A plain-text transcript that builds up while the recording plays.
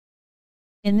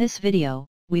In this video,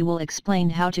 we will explain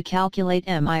how to calculate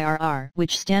MIRR,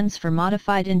 which stands for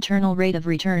Modified Internal Rate of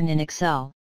Return in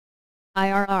Excel.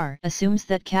 IRR assumes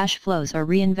that cash flows are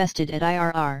reinvested at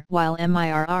IRR, while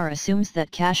MIRR assumes that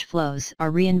cash flows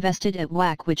are reinvested at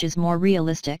WACC, which is more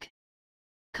realistic.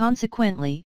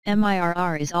 Consequently,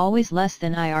 MIRR is always less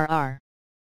than IRR.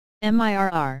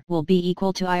 MIRR will be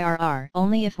equal to IRR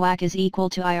only if WACC is equal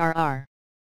to IRR.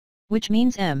 Which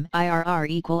means MIRR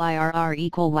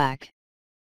equal WACC.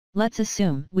 Let's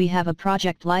assume we have a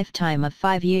project lifetime of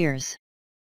 5 years.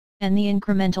 And the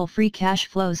incremental free cash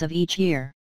flows of each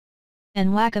year. And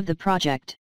WACC of the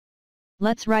project.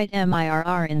 Let's write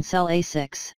MIRR in cell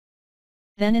A6.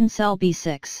 Then in cell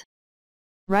B6.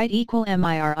 Write equal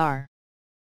MIRR.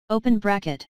 Open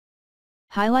bracket.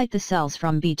 Highlight the cells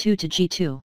from B2 to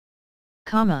G2.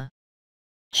 Comma.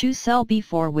 Choose cell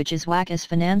B4, which is WACC as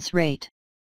finance rate.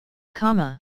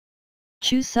 Comma.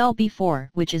 Choose cell B4,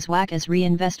 which is WACC as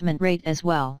reinvestment rate as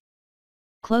well.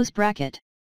 Close bracket.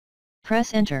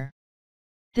 Press enter.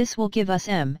 This will give us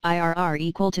MIRR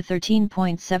equal to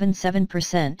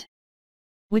 13.77%.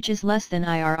 Which is less than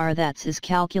IRR that is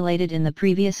calculated in the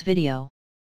previous video.